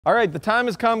All right, the time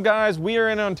has come, guys. We are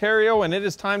in Ontario, and it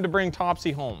is time to bring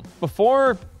Topsy home.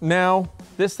 Before now,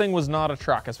 this thing was not a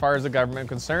truck as far as the government is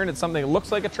concerned. It's something that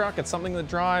looks like a truck, it's something that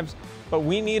drives, but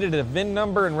we needed a VIN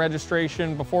number and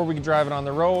registration before we could drive it on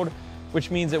the road,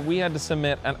 which means that we had to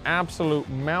submit an absolute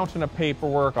mountain of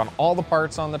paperwork on all the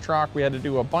parts on the truck. We had to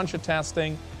do a bunch of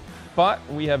testing, but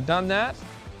we have done that.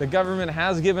 The government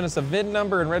has given us a VIN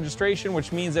number and registration,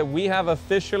 which means that we have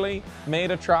officially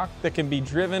made a truck that can be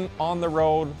driven on the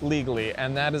road legally.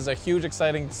 And that is a huge,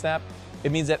 exciting step.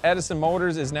 It means that Edison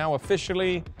Motors is now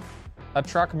officially a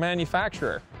truck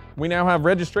manufacturer. We now have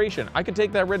registration. I could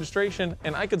take that registration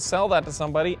and I could sell that to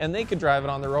somebody and they could drive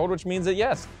it on the road, which means that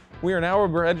yes, we are now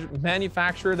a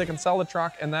manufacturer that can sell the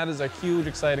truck, and that is a huge,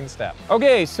 exciting step.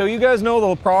 Okay, so you guys know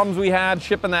the problems we had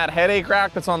shipping that headache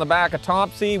rack that's on the back of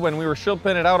Topsy when we were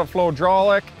shipping it out of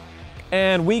Flowdraulic.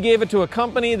 And we gave it to a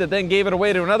company that then gave it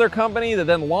away to another company that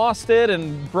then lost it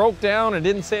and broke down and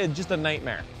didn't say it's just a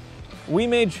nightmare. We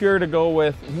made sure to go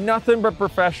with nothing but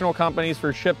professional companies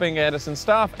for shipping Edison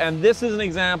stuff, and this is an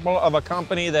example of a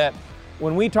company that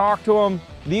when we talk to them,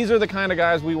 these are the kind of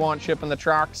guys we want shipping the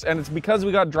trucks, and it's because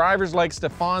we got drivers like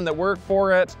Stephan that work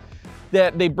for it,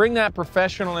 that they bring that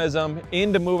professionalism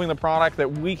into moving the product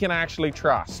that we can actually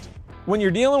trust. When you're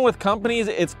dealing with companies,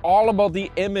 it's all about the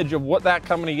image of what that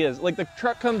company is. Like the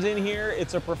truck comes in here,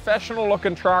 it's a professional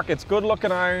looking truck, it's good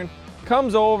looking iron,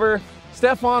 comes over,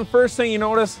 Stephan, first thing you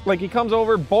notice, like he comes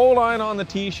over, bowline on the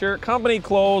t-shirt, company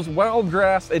clothes, well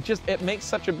dressed. It makes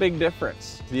such a big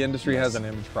difference. The industry has an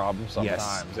image problem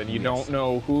sometimes, and you don't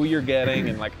know who you're getting.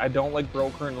 And like, I don't like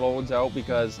brokering loads out,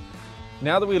 because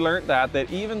now that we learned that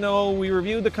even though we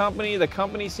reviewed the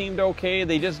company seemed okay,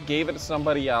 they just gave it to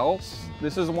somebody else.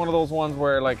 This is one of those ones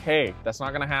where like, hey, that's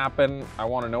not gonna happen. I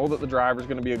wanna know that the driver's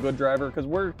gonna be a good driver, because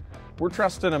we're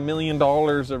trusting $1 million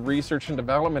of research and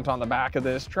development on the back of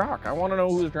this truck. I want to know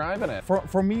who's driving it.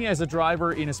 For me as a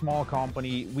driver in a small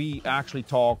company, we actually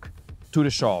talk to the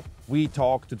shop. We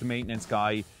talk to the maintenance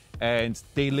guy and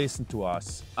they listen to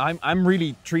us. I'm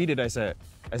really treated as a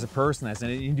person, as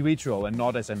an individual, and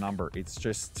not as a number. It's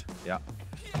just, yeah.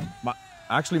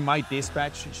 Actually, my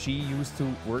dispatch, she used to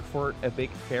work for a big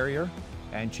carrier,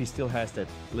 and she still has that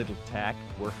little tag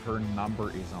where her number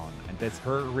is on. And that's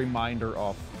her reminder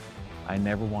of, I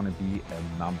never want to be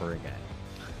a number again.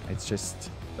 It's just,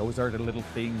 those are the little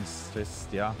things,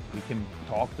 just, yeah, we can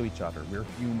talk to each other. We're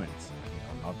humans, you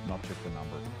know, not just a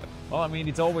number. Well, I mean,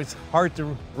 it's always hard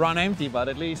to run empty, but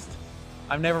at least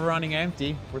I'm never running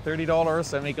empty. For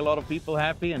 $30, I make a lot of people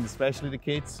happy, and especially the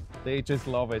kids. They just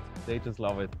love it. They just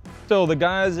love it. So the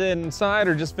guys inside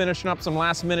are just finishing up some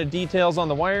last minute details on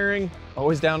the wiring,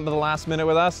 always down to the last minute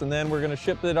with us, and then we're gonna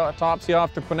ship the Topsy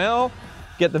off to Quesnel,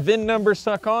 get the VIN number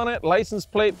stuck on it, license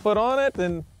plate put on it,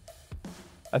 and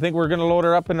I think we're gonna load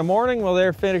her up in the morning while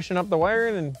they're finishing up the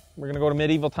wiring, and we're gonna go to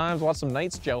Medieval Times, watch some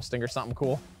knights jousting or something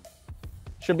cool.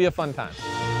 Should be a fun time.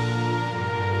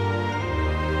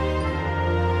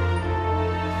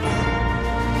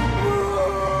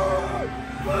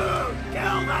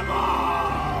 Kill them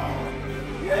all!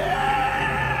 Yeah!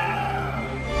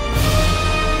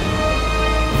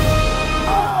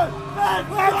 Let's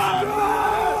go!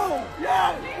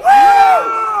 Yes! Woo!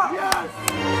 Yes!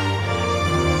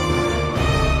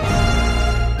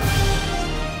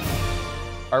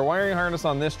 Our wiring harness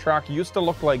on this truck used to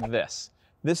look like this.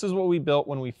 This is what we built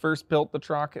when we first built the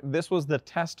truck. This was the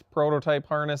test prototype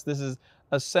harness. This is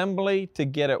assembly to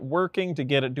get it working, to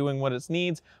get it doing what it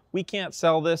needs. We can't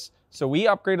sell this, so we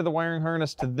upgraded the wiring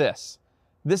harness to this.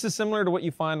 This is similar to what you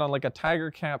find on like a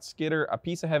Tiger Cat skidder, a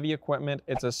piece of heavy equipment.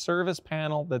 It's a service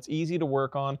panel that's easy to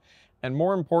work on. And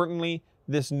more importantly,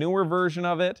 this newer version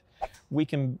of it, we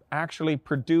can actually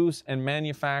produce and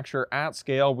manufacture at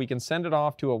scale. We can send it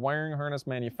off to a wiring harness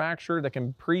manufacturer that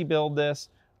can pre-build this,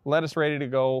 let us ready to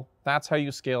go. That's how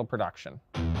you scale production.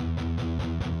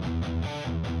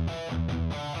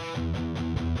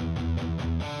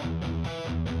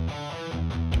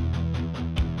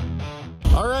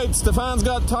 All right, Stephan's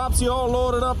got Topsy all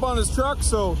loaded up on his truck,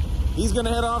 so he's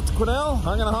gonna head off to Quesnel.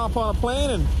 I'm gonna hop on a plane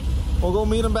and we'll go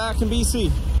meet him back in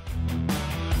BC.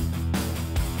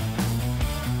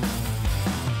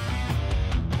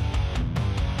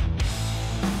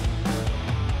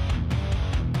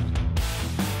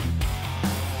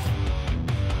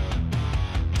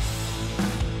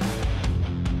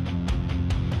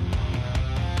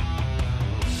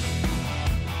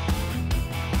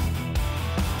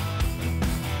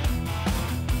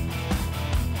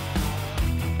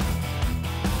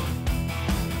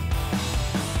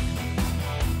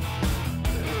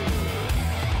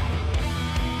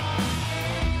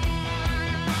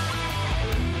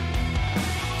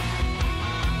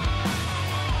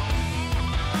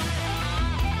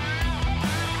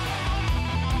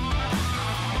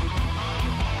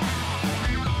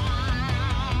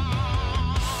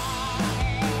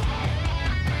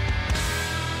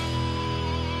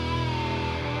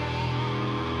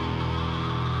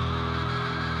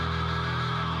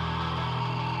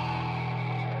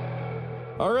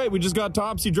 All right, we just got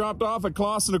Topsy dropped off at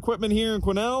Clauson Equipment here in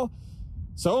Quesnel.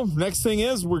 So next thing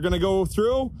is we're gonna go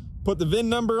through, put the VIN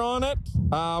number on it.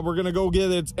 We're gonna go get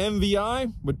its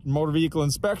MVI, with motor vehicle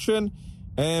inspection.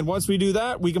 And once we do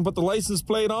that, we can put the license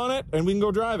plate on it and we can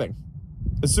go driving.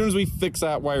 As soon as we fix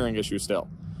that wiring issue still.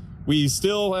 We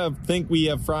still think we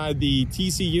have fried the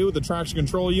TCU, the traction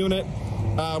control unit,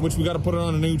 which we got to put it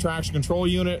on a new traction control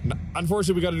unit.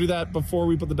 Unfortunately, we got to do that before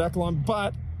we put the decal on,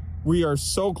 but we are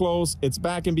so close. It's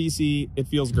back in BC. It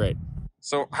feels great.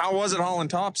 So how was it hauling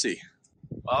Topsy?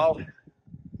 Well,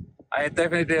 I had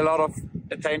definitely a lot of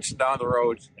attention down the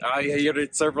road. I heard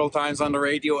it several times on the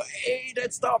radio. Hey,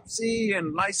 that's Topsy,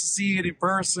 and nice to see it in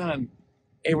person. And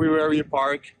everywhere we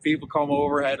park, people come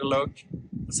over, had a look.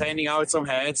 Sending out some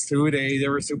heads too. They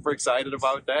were super excited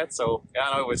about that. So yeah,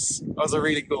 no, it was a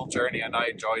really cool journey, and I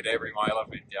enjoyed every mile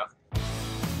of it. Yeah.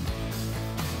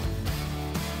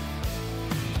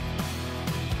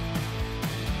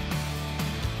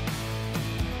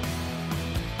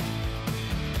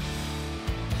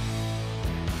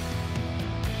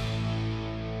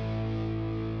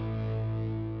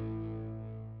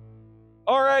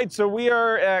 All right, so we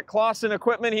are at Clauson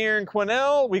Equipment here in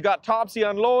Quesnel. We got Topsy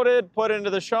unloaded, put into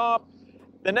the shop.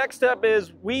 The next step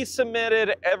is we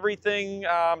submitted everything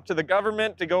to the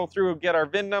government to go through and get our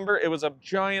VIN number. It was a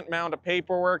giant amount of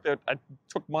paperwork that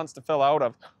took months to fill out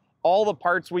of all the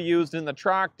parts we used in the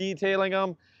truck, detailing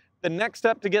them. The next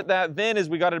step to get that VIN is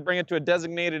we got to bring it to a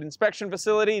designated inspection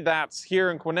facility. That's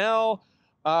here in Quesnel.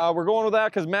 We're going with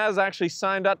that because Maz actually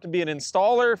signed up to be an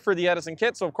installer for the Edison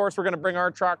kit. So of course we're going to bring our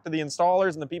truck to the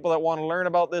installers and the people that want to learn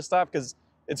about this stuff because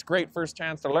it's great first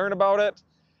chance to learn about it.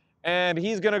 And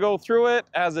he's going to go through it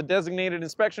as a designated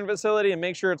inspection facility and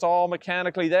make sure it's all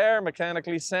mechanically there,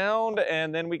 mechanically sound,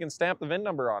 and then we can stamp the VIN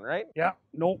number on, right? Yeah,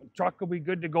 no, truck will be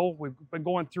good to go. We've been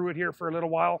going through it here for a little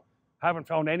while. Haven't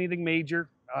found anything major.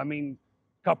 I mean,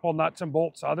 a couple nuts and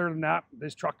bolts. Other than that,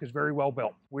 this truck is very well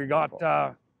built. We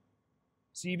got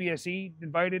CVSE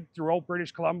invited throughout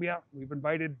British Columbia. We've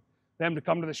invited them to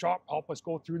come to the shop, help us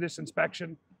go through this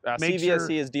inspection.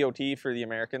 CVSE is DOT for the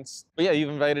Americans. But yeah, you've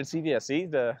invited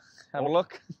CVSE to have a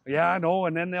look. Yeah, I know,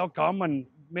 and then they'll come and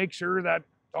make sure that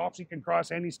Topsy can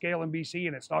cross any scale in BC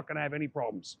and it's not going to have any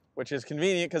problems. Which is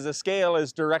convenient because the scale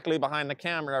is directly behind the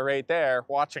camera right there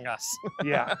watching us.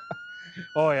 Yeah.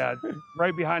 Oh yeah,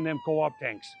 right behind them co-op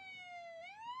tanks.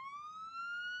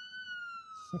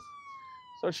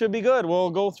 So it should be good. We'll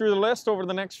go through the list over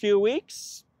the next few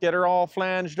weeks, get her all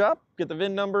flanged up, get the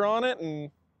VIN number on it,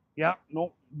 and... Yeah,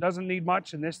 no, doesn't need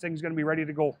much, and this thing's going to be ready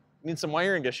to go. Need some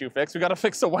wiring issue fixed. We got to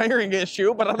fix the wiring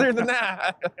issue, but other than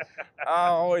that,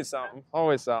 always something,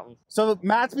 always something. So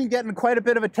Matt's been getting quite a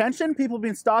bit of attention. People have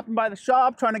been stopping by the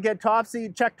shop, trying to get Topsy,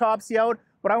 check Topsy out.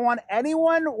 But I want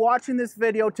anyone watching this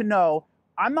video to know,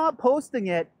 I'm not posting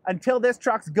it until this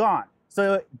truck's gone.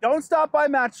 So don't stop by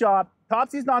Matt's shop.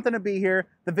 Topsy's not going to be here.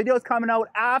 The video's coming out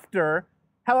after.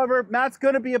 However, Matt's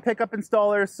going to be a pickup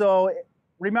installer, so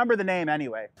remember the name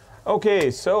anyway. Okay,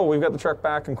 so we've got the truck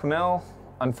back in Quesnel.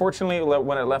 Unfortunately,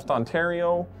 when it left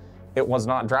Ontario, it was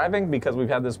not driving because we've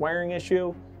had this wiring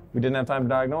issue. We didn't have time to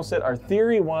diagnose it. Our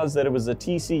theory was that it was a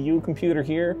TCU computer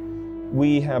here.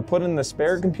 We have put in the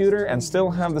spare computer and still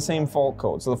have the same fault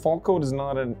code. So the fault code is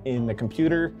not in the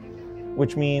computer,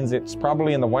 which means it's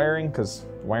probably in the wiring because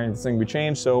the wiring thing we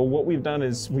changed. So what we've done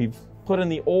is we've put in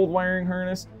the old wiring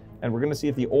harness and we're gonna see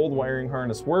if the old wiring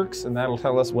harness works, and that'll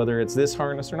tell us whether it's this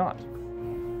harness or not.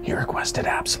 He requested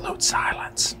absolute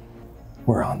silence.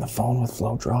 We're on the phone with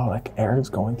Flowdraulic. Eric's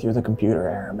going through the computer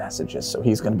error messages, so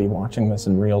he's gonna be watching this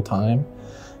in real time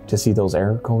to see those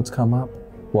error codes come up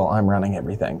while I'm running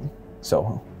everything.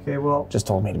 So, okay, well, just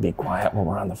told me to be quiet while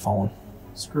we're on the phone.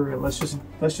 Screw it. Let's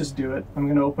just do it. I'm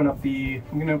gonna open up the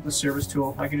service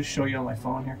tool. I can just show you on my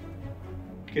phone here.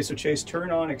 Okay, so Chase,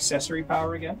 turn on accessory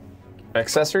power again.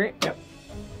 Accessory? Yep.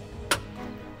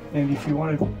 And if you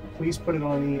want to, please put it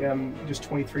on the just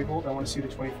 23 volt. I want to see the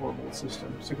 24 volt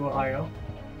system. So go IO.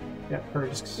 Yeah, or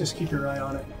just keep your eye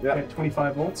on it. Yeah. Okay,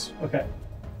 25 volts. Okay.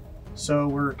 So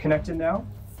we're connected now.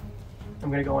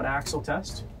 I'm gonna go on axle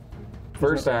test.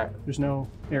 First, there's no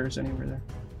errors anywhere there.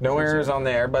 no errors on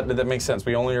there, but that makes sense.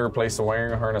 We only replaced the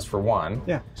wiring harness for one.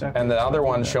 Yeah, exactly. And the other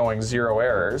one's showing 0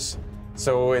 errors.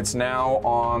 So it's now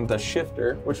on the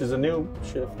shifter, which is a new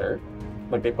shifter.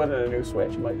 Like they put in a new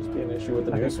switch. It might just be an issue with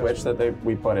the new switch that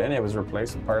we put in. It was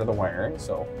replaced with part of the wiring,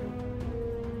 so.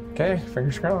 Okay,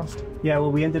 fingers crossed. Yeah,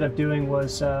 what we ended up doing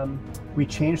was we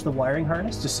changed the wiring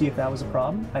harness to see if that was a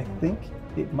problem. I think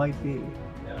it might be.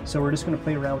 Yeah. So we're just going to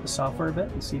play around with the software a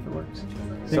bit and see if it works.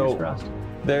 Fingers crossed.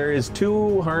 There is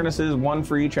 2 harnesses, one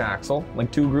for each axle,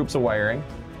 like 2 groups of wiring.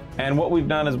 And what we've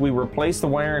done is we replaced the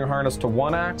wiring harness to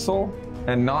one axle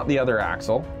and not the other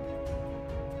axle.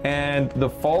 And the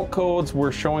fault codes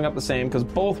were showing up the same because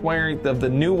both wiring of the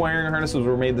new wiring harnesses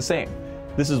were made the same.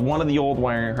 This is one of the old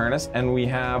wiring harness, and we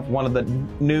have one of the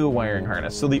new wiring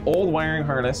harness. So the old wiring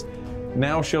harness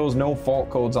now shows no fault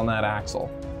codes on that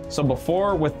axle. So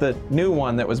before, with the new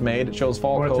one that was made, it shows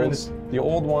fault codes. The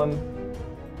old one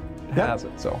has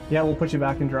it, so. Yeah, we'll put you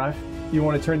back in drive. You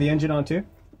want to turn the engine on too?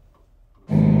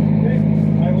 Okay,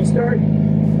 I will start.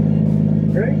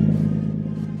 Ready?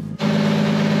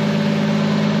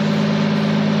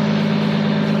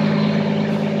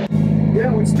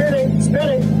 Yeah, we're spinning,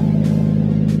 spinning.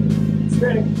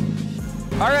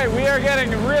 All right, we are getting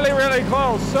really, really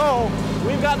close. So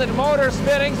we've got the motor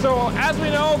spinning. So as we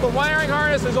know, the wiring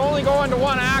harness is only going to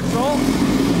one axle.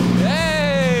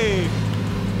 Hey!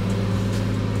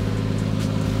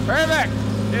 Perfect.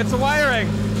 It's the wiring.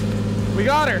 We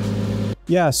got her.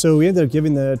 Yeah, so we ended up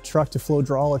giving the truck to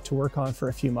Flowdraulic to work on for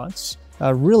a few months.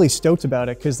 Really stoked about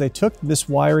it because they took this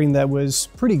wiring that was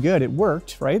pretty good. It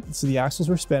worked, right? So the axles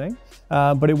were spinning,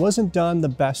 but it wasn't done the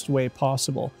best way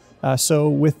possible. So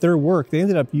with their work, they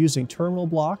ended up using terminal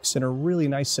blocks in a really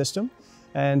nice system.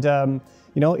 And,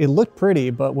 you know, it looked pretty,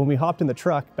 but when we hopped in the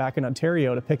truck back in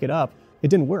Ontario to pick it up, it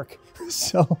didn't work.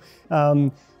 So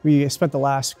we spent the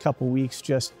last couple weeks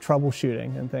just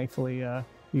troubleshooting, and thankfully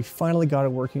we finally got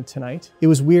it working tonight. It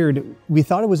was weird. We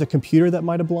thought it was a computer that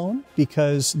might have blown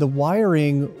because the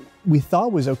wiring we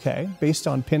thought was okay based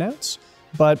on pinouts,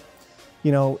 but,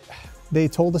 you know, they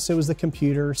told us it was the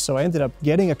computer, so I ended up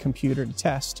getting a computer to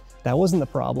test. That wasn't the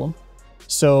problem,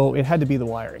 so it had to be the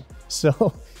wiring.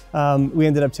 So we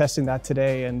ended up testing that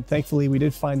today, and thankfully we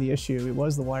did find the issue. It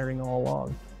was the wiring all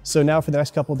along. So now for the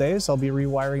next couple of days, I'll be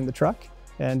rewiring the truck,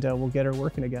 and we'll get her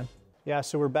working again. Yeah,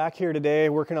 so we're back here today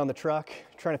working on the truck,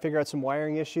 trying to figure out some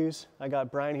wiring issues. I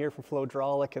got Brian here from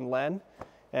Flowdraulic and Len,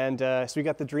 and so we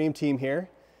got the dream team here.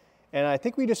 And I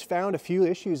think we just found a few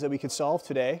issues that we could solve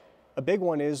today. A big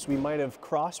one is we might have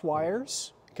crossed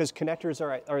wires because connectors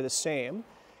are the same,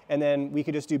 and then we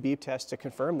could just do beep tests to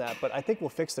confirm that. But I think we'll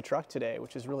fix the truck today,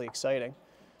 which is really exciting.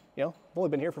 You know, I've only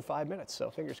been here for 5 minutes, so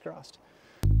fingers crossed.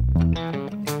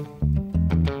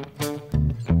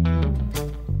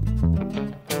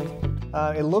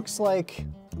 It looks like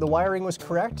the wiring was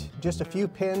correct. Just a few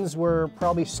pins were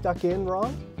probably stuck in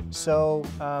wrong. So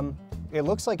it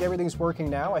looks like everything's working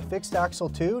now. I fixed axle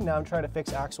 2, now I'm trying to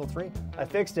fix axle 3. I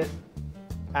fixed it.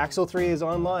 Axle 3 is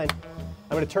online.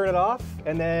 I'm gonna turn it off,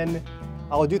 and then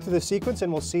I'll do through the sequence,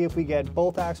 and we'll see if we get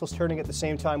both axles turning at the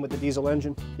same time with the diesel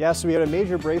engine. Yeah, so we had a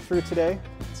major breakthrough today.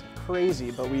 It's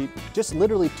crazy, but we just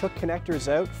literally took connectors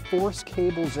out, forced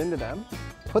cables into them,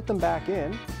 put them back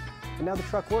in, and now the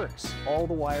truck works. All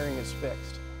the wiring is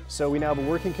fixed. So we now have a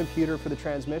working computer for the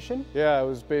transmission. Yeah, it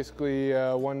was basically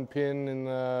one pin in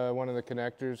one of the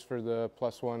connectors for the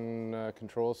 +1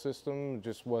 control system. It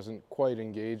just wasn't quite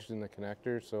engaged in the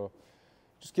connector, so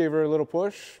just gave her a little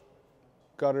push,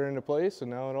 got her into place, and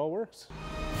now it all works.